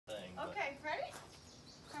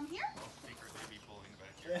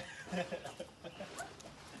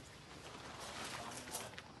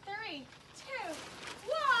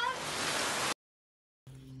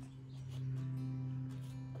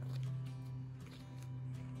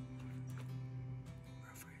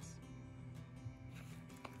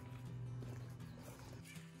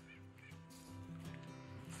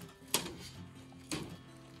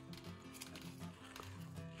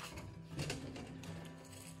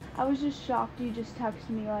I was just shocked. You just texted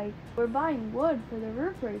me like, we're buying wood for the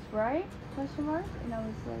roof race, right? Question mark. And I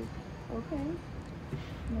was like, okay.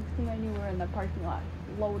 Next thing I knew, we're in the parking lot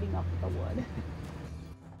loading up the wood.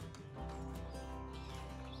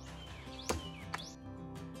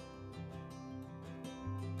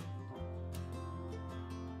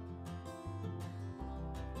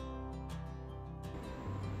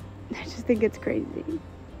 I just think it's crazy.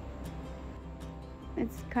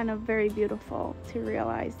 It's kind of very beautiful to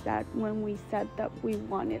realize that when we said that we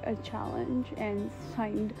wanted a challenge and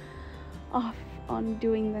signed off on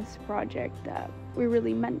doing this project, that we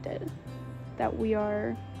really meant it. That we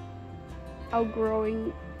are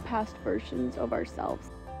outgrowing past versions of ourselves.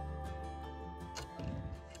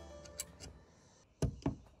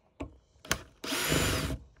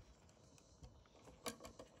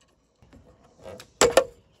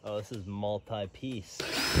 Oh, this is multi-piece.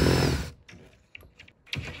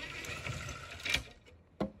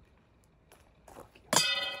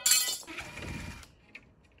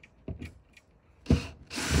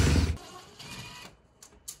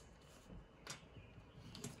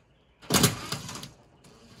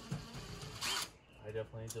 I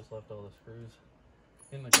definitely just left all the screws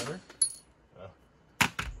in the gutter.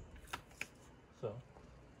 So,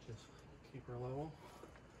 just keep her level.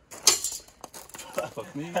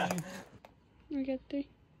 Fuck me. I get 3.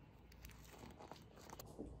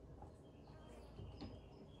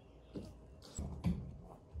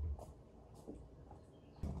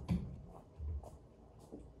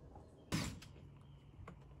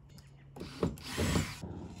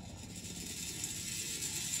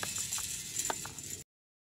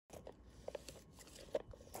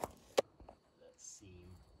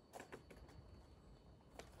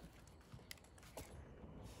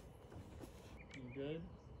 You good?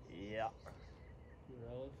 Yeah.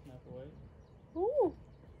 Your snap away. Ooh.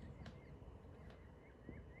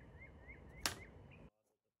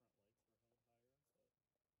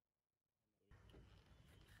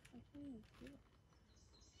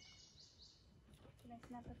 Can I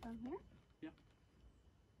snap it from here? Yeah.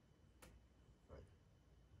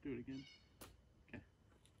 Do it again. Okay.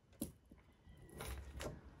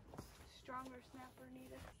 Stronger snapper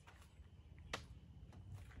needed.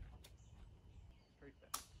 Straight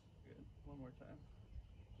back. Good. One more time.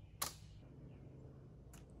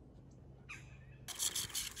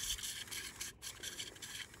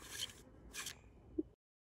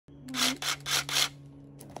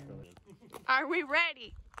 Are we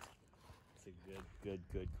ready? It's a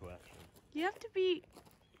good question. You have to be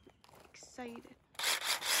excited.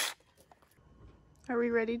 Are we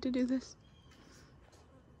ready to do this?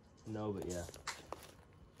 No, but yeah.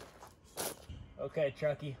 Okay,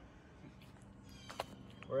 Chucky.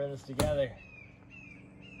 We're in this together.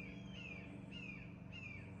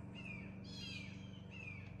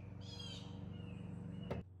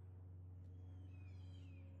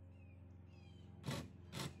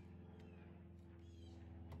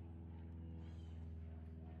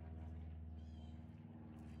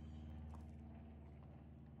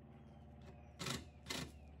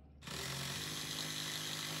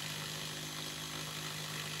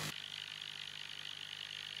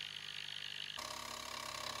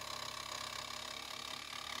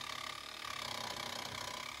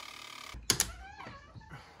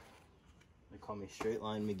 They call me Straight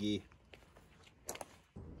Line McGee.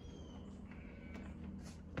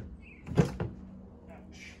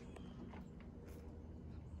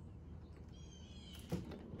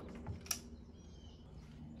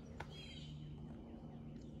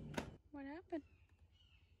 What happened?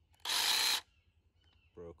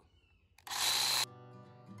 Broke.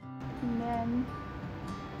 And then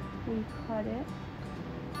we cut it.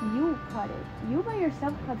 You cut it. You by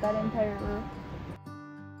yourself cut that entire roof.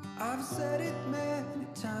 I've said it many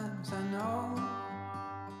times, I know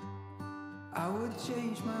I would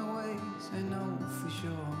change my ways, I know for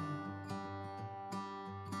sure.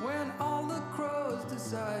 When all the crows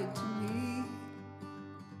decide to meet,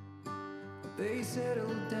 they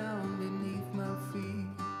settle down beneath my feet.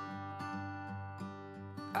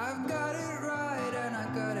 I've got it right and I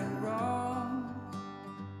got it wrong,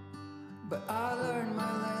 but I learned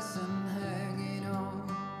my lesson hanging on.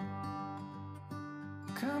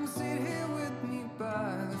 Come sit here with me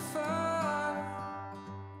by the fire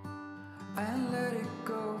and let it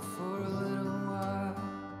go for a little while.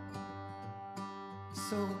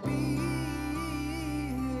 So be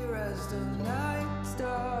here as the night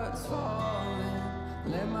starts falling.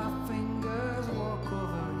 Let my fingers walk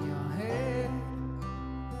over your head.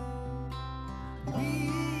 We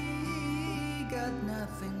got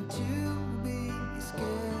nothing to be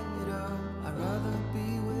scared of. I'd rather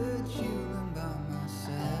be with you than by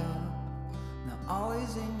myself.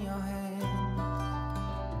 is in your hands.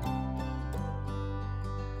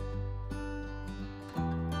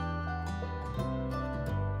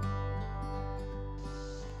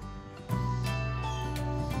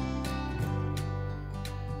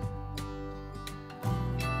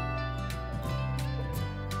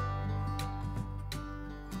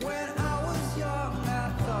 When I was young,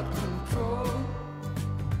 I thought control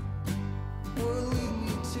would lead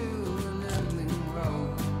me to an ending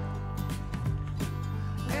road,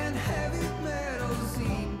 and heavy metal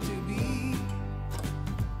seemed to be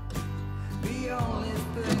the only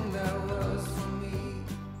thing that was for me.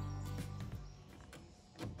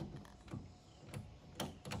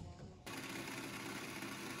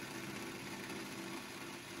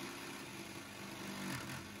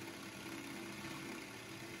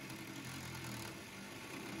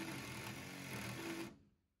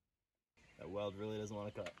 That weld really doesn't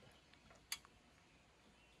want to cut.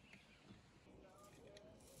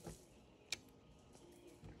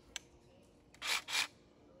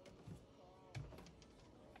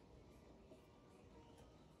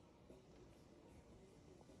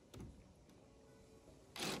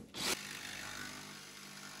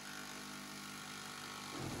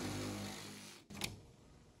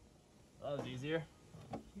 That was easier.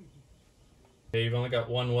 Okay, you've only got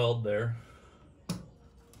one weld there.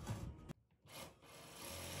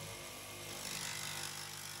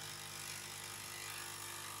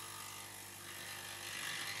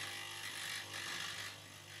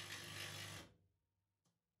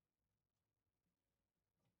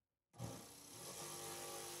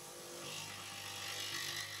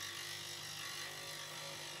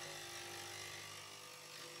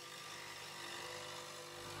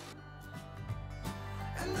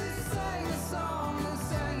 And they sang a song, they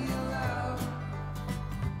sang it loud,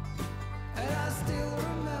 and I still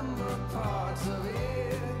remember parts of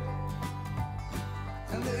it.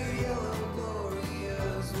 And the yellow glory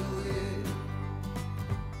years will live.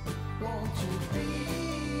 Won't you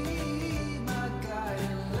be my guide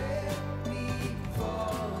and let me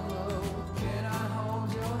follow? Can I hold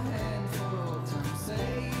your hand for old time's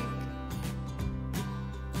sake?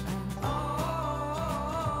 And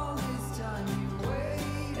all this time you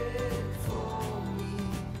waited for me.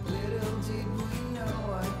 Little did we know,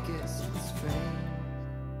 I guess it's fate.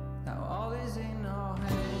 Now all is in our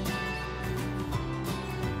hands.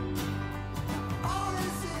 All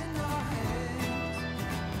is in our hands.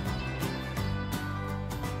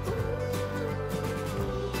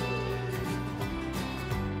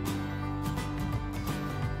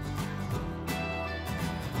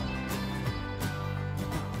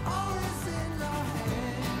 All is in our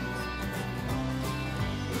hands.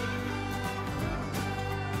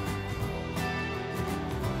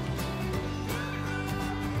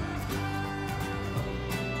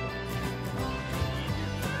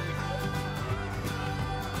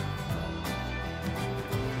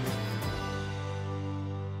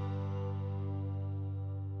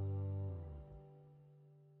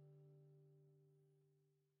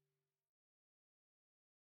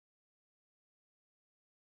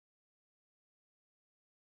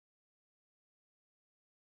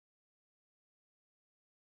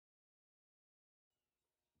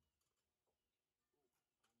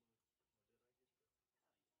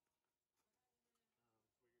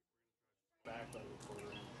 Back like a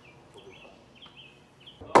quarter inch will be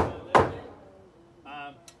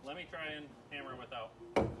fine. Let me try and hammer without.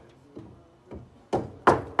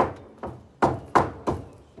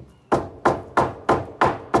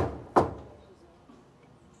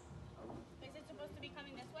 Is it supposed to be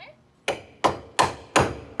coming this way?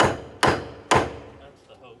 That's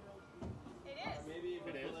the hope. It is. Maybe if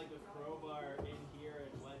It we is. put like a crowbar in here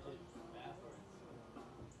and wedge it backwards.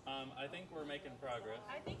 I think we're making progress.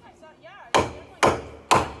 I think I saw, yeah, definitely.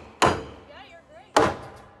 Yeah, you're great.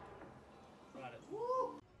 Got it.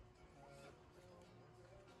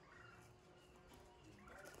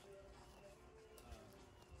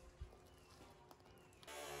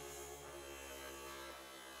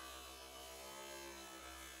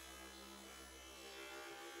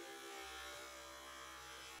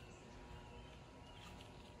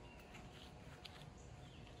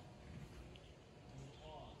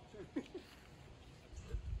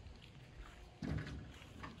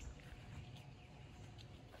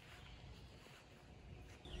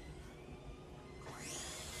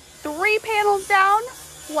 Three panels down,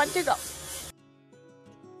 one to go.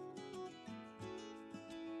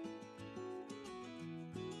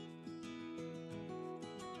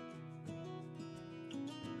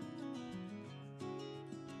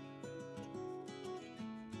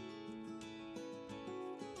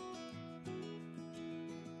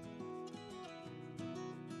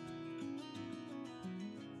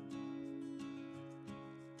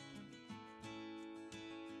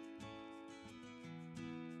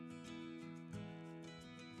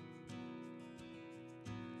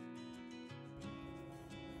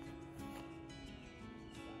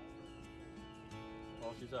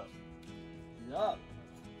 Oh, she's up. He's up.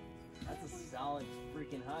 That's a solid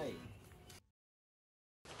freaking height.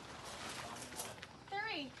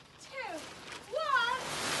 3, 2, 1.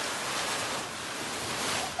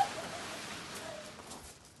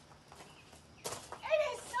 It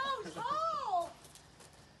is so tall!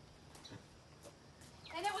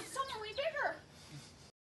 And it was so much bigger.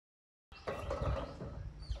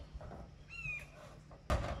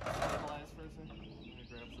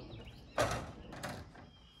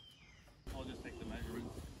 I'll just take the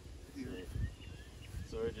measurements.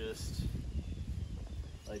 So we're just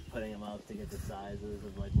like putting them up to get the sizes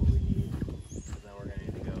of like what we need. And then we're gonna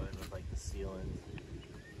need to go in with like the sealants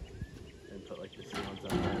and put like the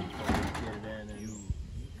sealants on there and get it in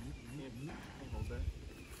and Hold that.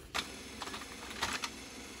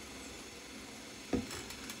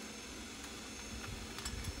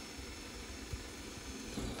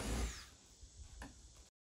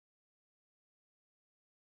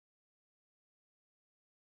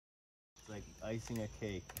 it's like icing a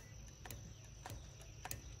cake.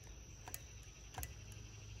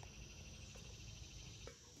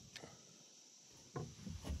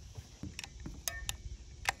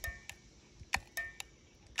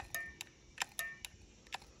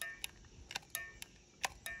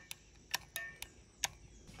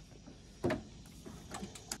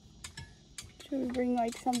 Should we bring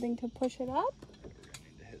like something to push it up? We're gonna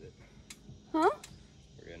need to hit it. Huh?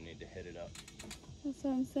 We're gonna need to hit it up. That's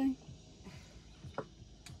what I'm saying.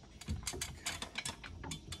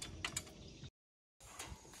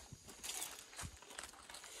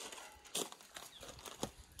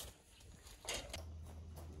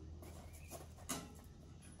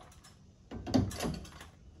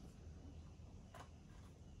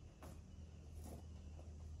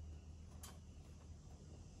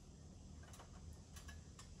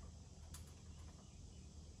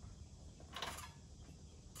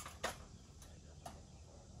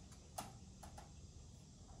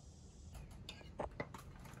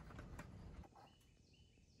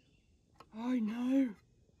 I know.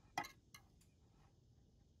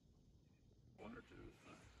 One or two is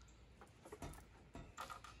fine.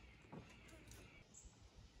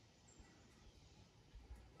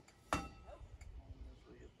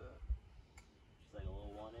 Usually get that Just like a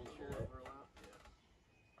little 1-incher. overlap. Yeah.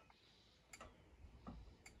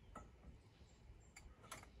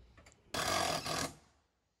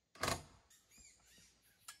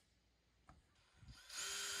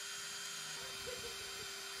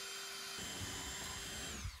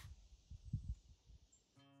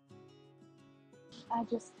 I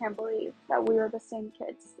just can't believe that we were the same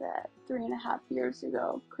kids that 3.5 years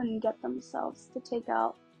ago couldn't get themselves to take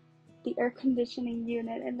out the air conditioning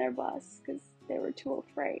unit in their bus because they were too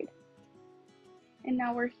afraid. And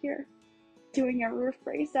now we're here, doing a roof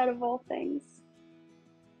race out of all things.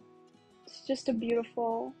 It's just a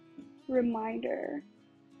beautiful reminder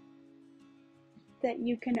that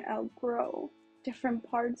you can outgrow different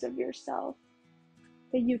parts of yourself,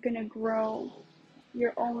 that you can outgrow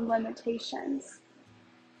your own limitations.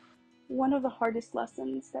 One of the hardest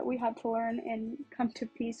lessons that we had to learn and come to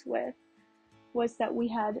peace with was that we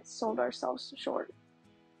had sold ourselves short,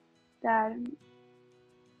 that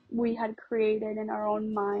we had created in our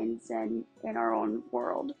own minds and in our own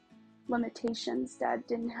world limitations that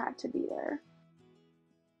didn't have to be there.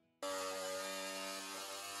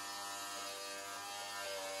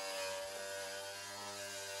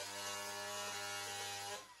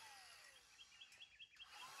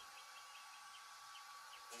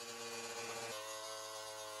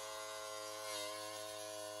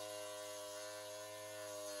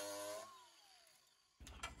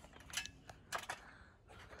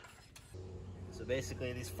 So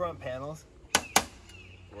basically these front panels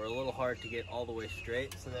were a little hard to get all the way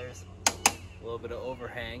straight, so there's a little bit of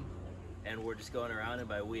overhang, and we're just going around, and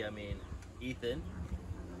by we I mean Ethan,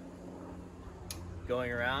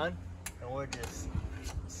 going around, and we're just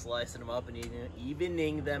slicing them up and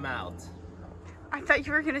evening them out. I thought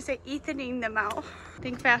you were gonna say Ethaning them out.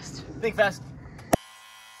 Think fast. Think fast.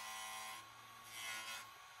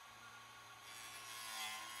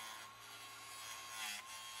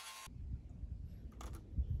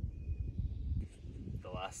 The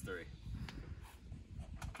last three.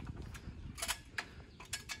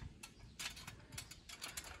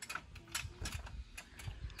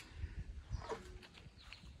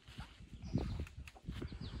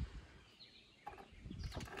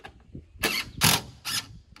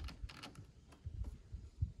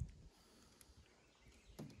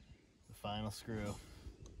 The final screw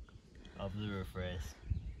of the roof race.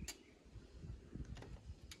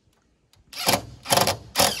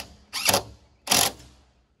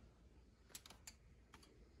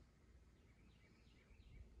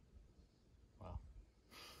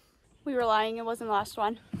 We were lying, it wasn't the last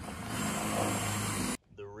one.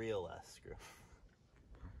 The real last screw.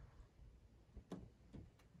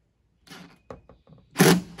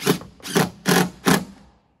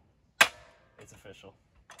 It's official.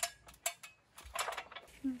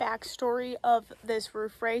 Backstory of this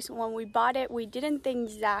roof race: when we bought it, we didn't think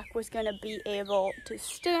Zach was gonna be able to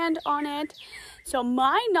stand on it. So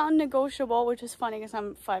my non-negotiable, which is funny because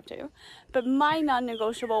I'm 5'2", but my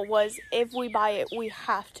non-negotiable was, if we buy it, we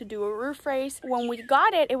have to do a roof race. When we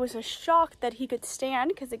got it, it was a shock that he could stand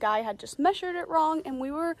because the guy had just measured it wrong, and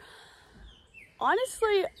we were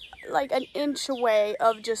honestly like an inch away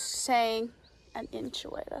of just saying, an inch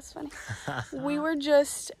away, that's funny. We were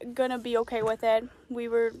just gonna be okay with it. We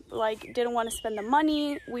were like, didn't want to spend the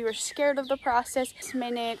money. We were scared of the process. Last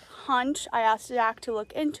minute hunch, I asked Zach to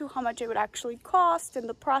look into how much it would actually cost in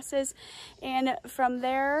the process, and from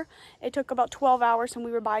there it took about 12 hours, and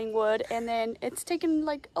we were buying wood, and then it's taken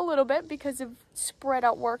like a little bit because of spread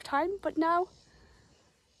out work time, but now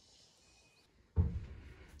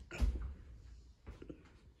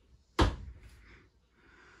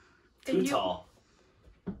Too tall.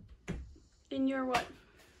 In your what?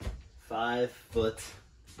 5'9.5".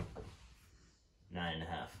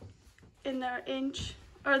 In the inch,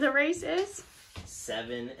 or the race is?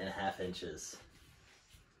 7.5 inches.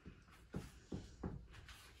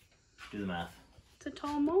 Do the math. It's a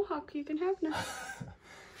tall mohawk you can have now.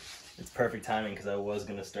 It's perfect timing because I was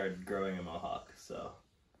going to start growing a mohawk, so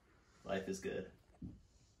life is good.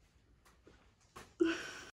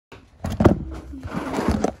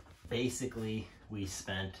 Basically, we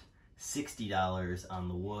spent $60 on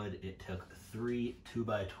the wood. It took 3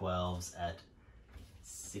 2x12s at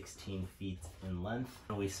 16 feet in length.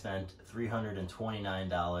 We spent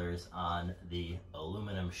 $329 on the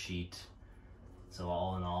aluminum sheet. So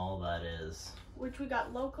all in all, that is... Which we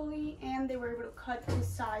got locally, and they were able to cut the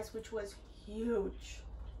size, which was huge.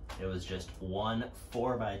 It was just one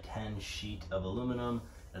 4x10 sheet of aluminum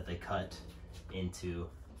that they cut into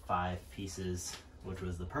 5 pieces, which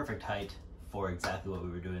was the perfect height for exactly what we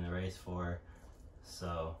were doing the race for.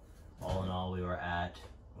 So all in all, we were at,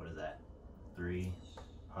 what is that,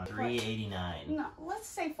 $389. No, let's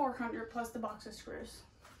say 400 plus the box of screws.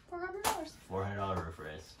 $400. $400 roof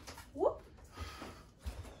race. Whoop.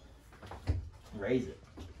 Raise it.